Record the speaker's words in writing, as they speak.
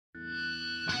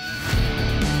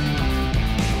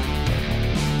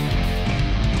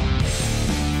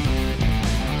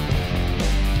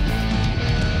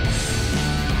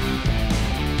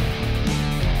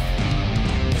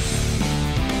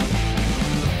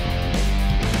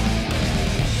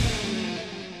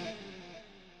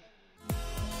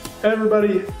Hey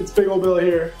everybody, it's Big Ol' Billy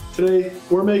here. Today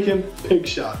we're making pig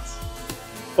shots.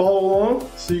 Follow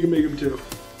along so you can make them too.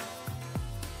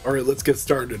 Alright, let's get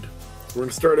started. We're going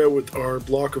to start out with our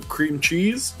block of cream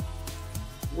cheese.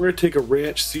 We're going to take a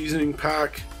ranch seasoning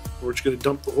pack. We're just going to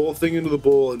dump the whole thing into the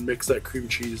bowl and mix that cream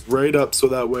cheese right up so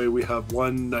that way we have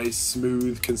one nice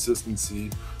smooth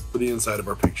consistency for the inside of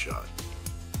our pig shot.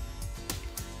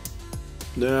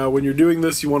 Now, when you're doing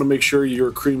this, you want to make sure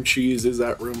your cream cheese is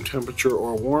at room temperature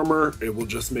or warmer. It will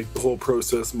just make the whole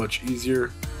process much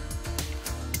easier.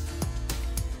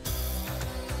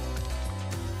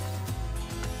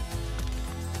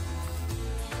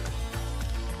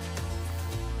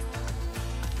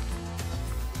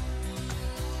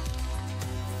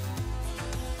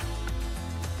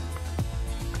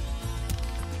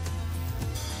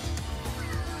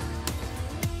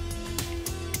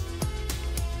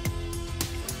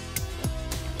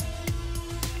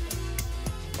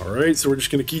 Alright, so we're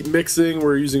just going to keep mixing.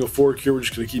 We're using a fork here. We're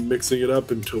just going to keep mixing it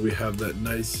up until we have that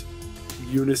nice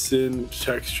unison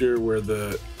texture where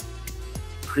the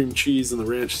cream cheese and the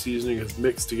ranch seasoning is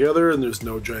mixed together and there's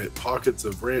no giant pockets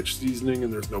of ranch seasoning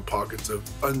and there's no pockets of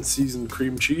unseasoned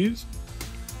cream cheese.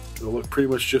 It'll look pretty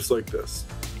much just like this.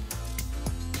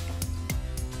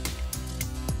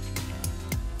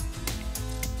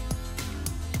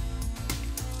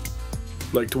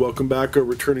 I'd like to welcome back our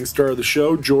returning star of the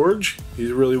show, George.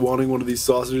 He's really wanting one of these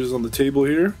sausages on the table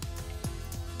here.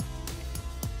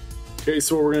 Okay,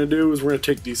 so what we're going to do is we're going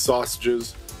to take these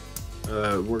sausages,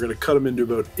 we're going to cut them into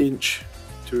about an inch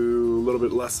to a little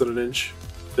bit less than an inch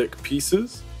thick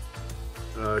pieces.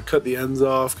 Cut the ends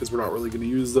off because we're not really going to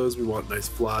use those. We want nice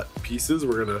flat pieces.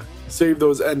 We're going to save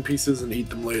those end pieces and eat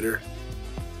them later.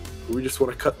 We just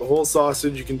want to cut the whole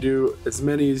sausage. You can do as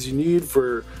many as you need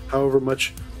for however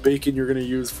much bacon you're going to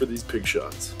use for these pig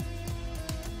shots.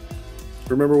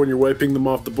 Remember, when you're wiping them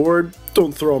off the board,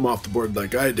 don't throw them off the board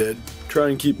like I did. Try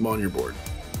and keep them on your board.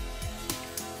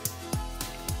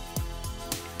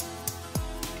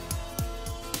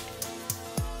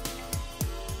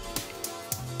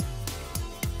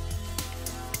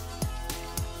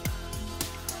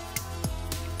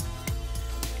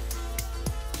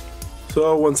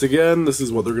 So once again, this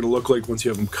is what they're going to look like once you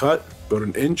have them cut, about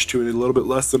an inch to a little bit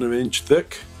less than an inch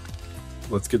thick.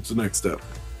 Let's get to the next step.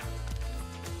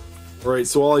 Alright,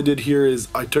 so all I did here is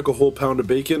I took a whole pound of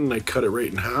bacon and I cut it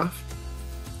right in half.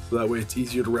 So that way it's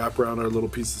easier to wrap around our little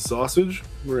piece of sausage.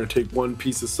 We're going to take one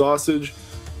piece of sausage,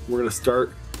 we're going to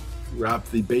wrap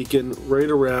the bacon right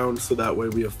around so that way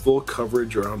we have full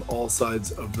coverage around all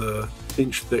sides of the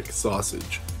inch thick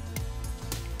sausage.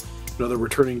 Another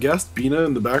returning guest, Dyna,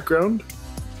 in the background.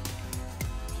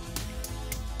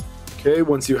 Okay,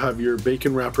 once you have your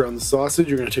bacon wrapped around the sausage,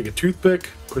 you're going to take a toothpick,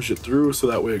 push it through so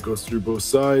that way it goes through both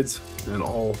sides and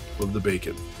all of the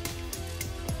bacon.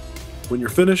 When you're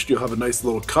finished, you'll have a nice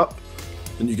little cup,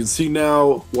 and you can see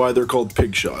now why they're called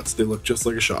pig shots. They look just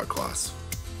like a shot glass.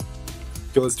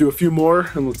 Okay, let's do a few more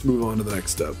and let's move on to the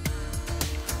next step.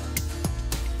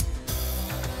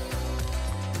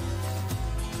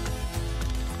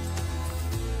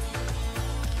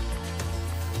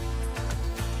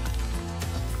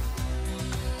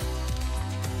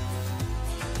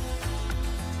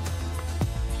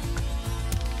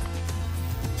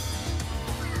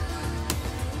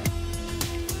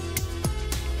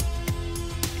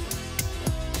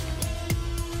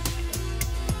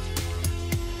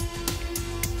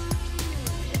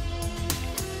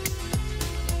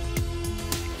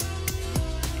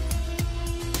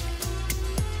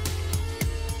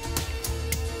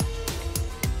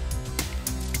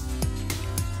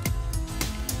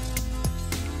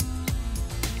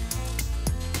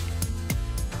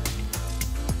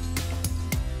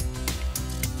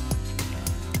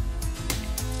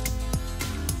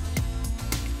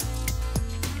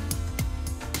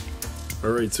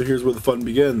 Alright, so here's where the fun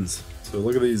begins. So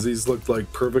look at these look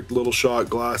like perfect little shot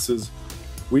glasses.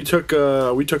 We took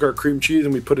our cream cheese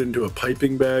and we put it into a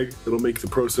piping bag. It'll make the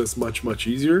process much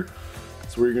easier.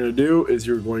 So what you're going to do is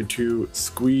you're going to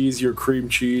squeeze your cream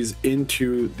cheese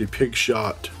into the pig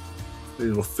shot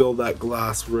and it'll fill that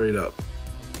glass right up.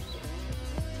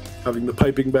 Having the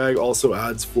piping bag also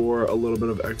adds for a little bit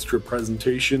of extra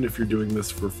presentation if you're doing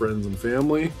this for friends and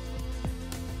family.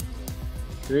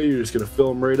 Okay, you're just going to fill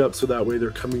them right up so that way they're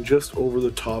coming just over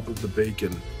the top of the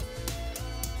bacon.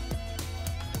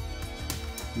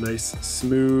 Nice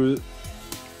smooth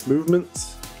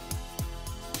movements.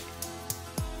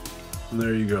 And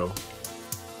there you go.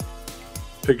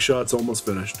 Pig shot's almost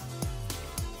finished.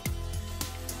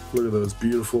 Look at those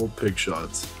beautiful pig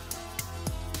shots.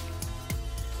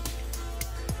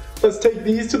 Let's take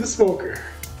these to the smoker.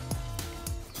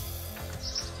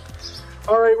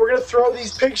 All right, we're gonna throw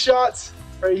these pig shots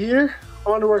right here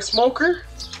onto our smoker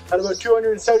at about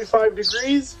 275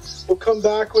 degrees. We'll come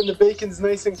back when the bacon's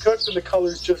nice and cooked and the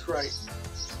color's just right.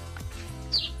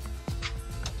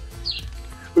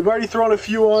 We've already thrown a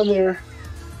few on there.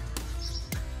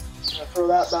 I'll throw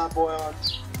that bad boy on.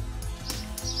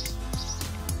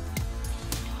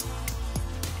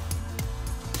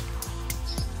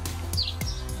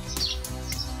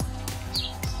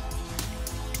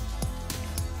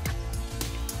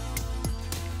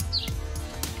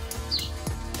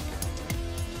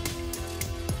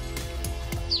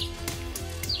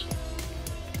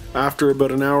 After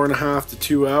about an hour and a half to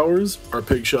 2 hours, our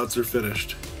pig shots are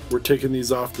finished. We're taking these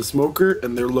off the smoker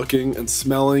and they're looking and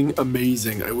smelling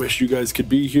amazing. I wish you guys could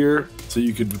be here so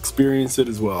you could experience it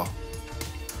as well.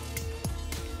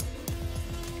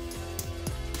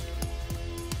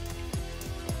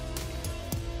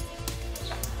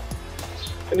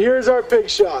 And here's our pig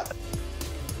shot.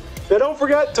 Now don't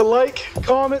forget to like,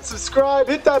 comment, subscribe,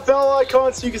 hit that bell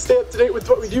icon so you can stay up to date with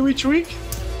what we do each week.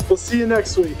 We'll see you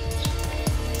next week.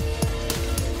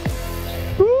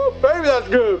 Woo, baby, that's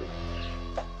good.